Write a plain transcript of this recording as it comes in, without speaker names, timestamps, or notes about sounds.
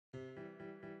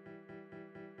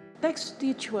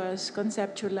Text2Teach was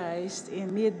conceptualized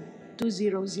in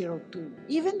mid-2002.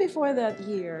 Even before that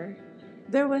year,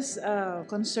 there was a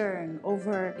concern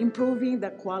over improving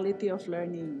the quality of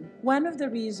learning. One of the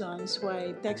reasons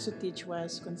why Text2Teach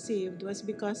was conceived was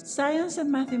because science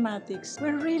and mathematics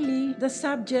were really the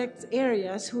subject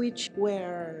areas which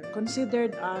were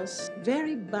considered as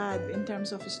very bad in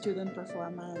terms of student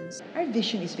performance. Our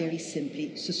vision is very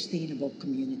simply sustainable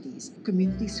communities.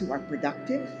 Communities who are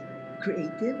productive,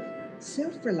 creative,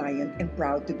 self-reliant, and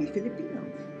proud to be Filipino.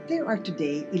 There are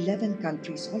today 11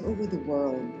 countries all over the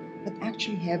world that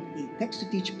actually have a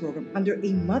text-to-teach program under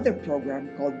a mother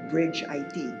program called Bridge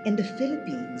IT. And the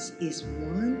Philippines is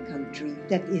one country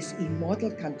that is a model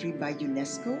country by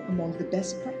UNESCO among the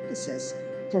best practices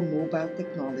for mobile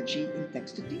technology in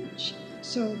text-to-teach.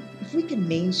 So if we can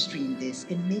mainstream this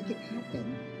and make it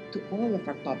happen to all of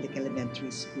our public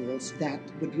elementary schools, that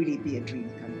would really be a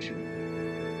dream come true.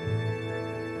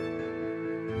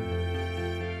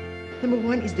 Number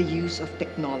one is the use of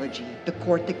technology, the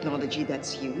core technology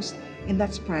that's used, and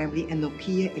that's primarily a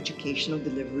Nokia Educational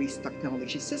Deliveries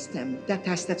Technology System.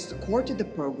 That's the core to the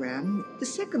program. The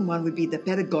second one would be the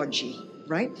pedagogy,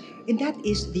 right? And that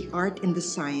is the art and the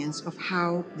science of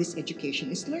how this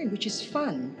education is learned, which is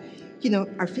fun. You know,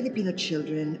 our Filipino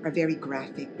children are very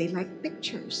graphic. They like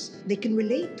pictures. They can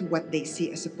relate to what they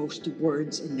see as opposed to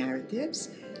words and narratives.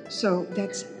 So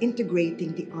that's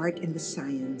integrating the art and the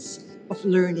science of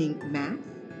learning math,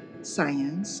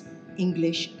 science,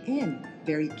 English, and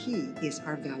very key is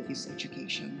our values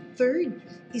education. Third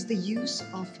is the use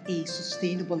of a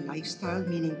sustainable lifestyle,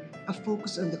 meaning a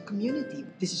focus on the community.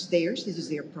 This is theirs, this is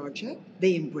their project.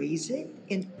 They embrace it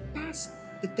and pass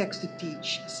the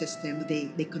text-to-teach system.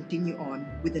 They continue on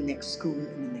with the next school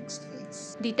in the next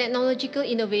phase. The technological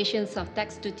innovations of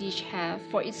Text2Teach have,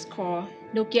 for its core,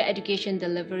 Nokia Education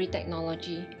Delivery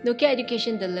Technology. Nokia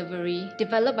Education Delivery,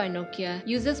 developed by Nokia,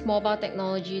 uses mobile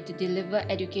technology to deliver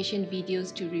education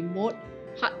videos to remote,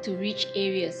 hard-to-reach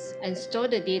areas and store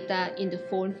the data in the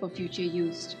phone for future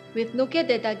use. With Nokia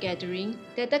data gathering,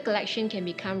 data collection can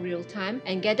become real-time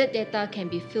and gathered data can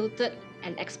be filtered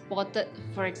and exported,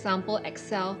 for example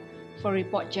Excel, for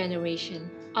report generation.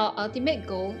 Our ultimate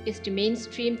goal is to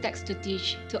mainstream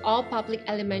Text2Teach to all public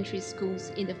elementary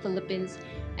schools in the Philippines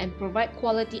and provide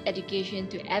quality education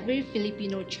to every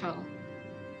Filipino child.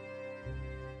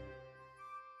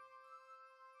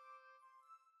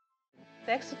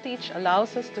 Text-to-Teach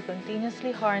allows us to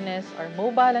continuously harness our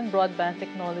mobile and broadband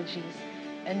technologies,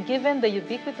 and given the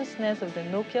ubiquitousness of the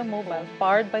Nokia mobile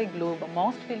powered by Globe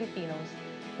amongst Filipinos,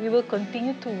 we will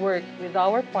continue to work with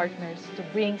our partners to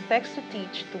bring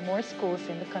Text-to-Teach to more schools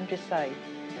in the countryside.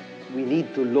 We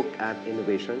need to look at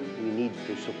innovation. We need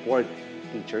to support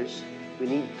teachers. We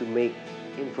need to make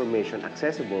information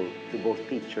accessible to both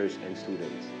teachers and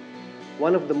students.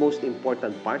 One of the most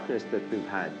important partners that we've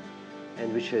had,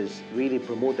 and which has really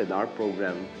promoted our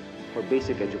program for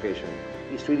basic education,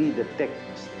 is really the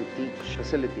Text-to-Teach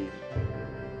facility.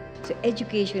 So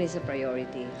education is a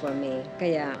priority for me.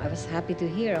 Kaya I was happy to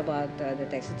hear about the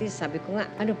Text2Teach. Sabi ko nga,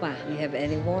 ano pa? Do you have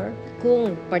any more?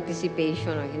 Kung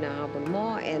participation ang hinahabol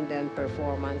mo and then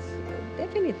performance,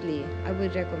 definitely I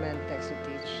would recommend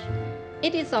Text2Teach.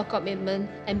 It is our commitment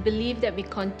and belief that we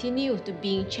continue to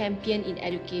being champion in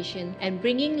education and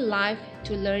bringing life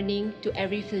to learning to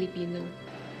every Filipino.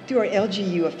 To our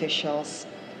LGU officials,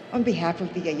 on behalf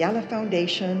of the Ayala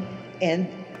Foundation and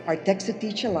our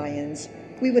Text-to-Teach Alliance,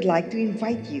 we would like to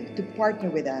invite you to partner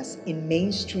with us in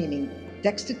mainstreaming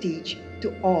Text-to-Teach to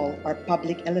all our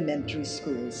public elementary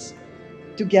schools.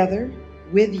 Together,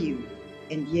 with you,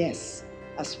 and yes,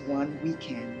 as one we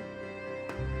can.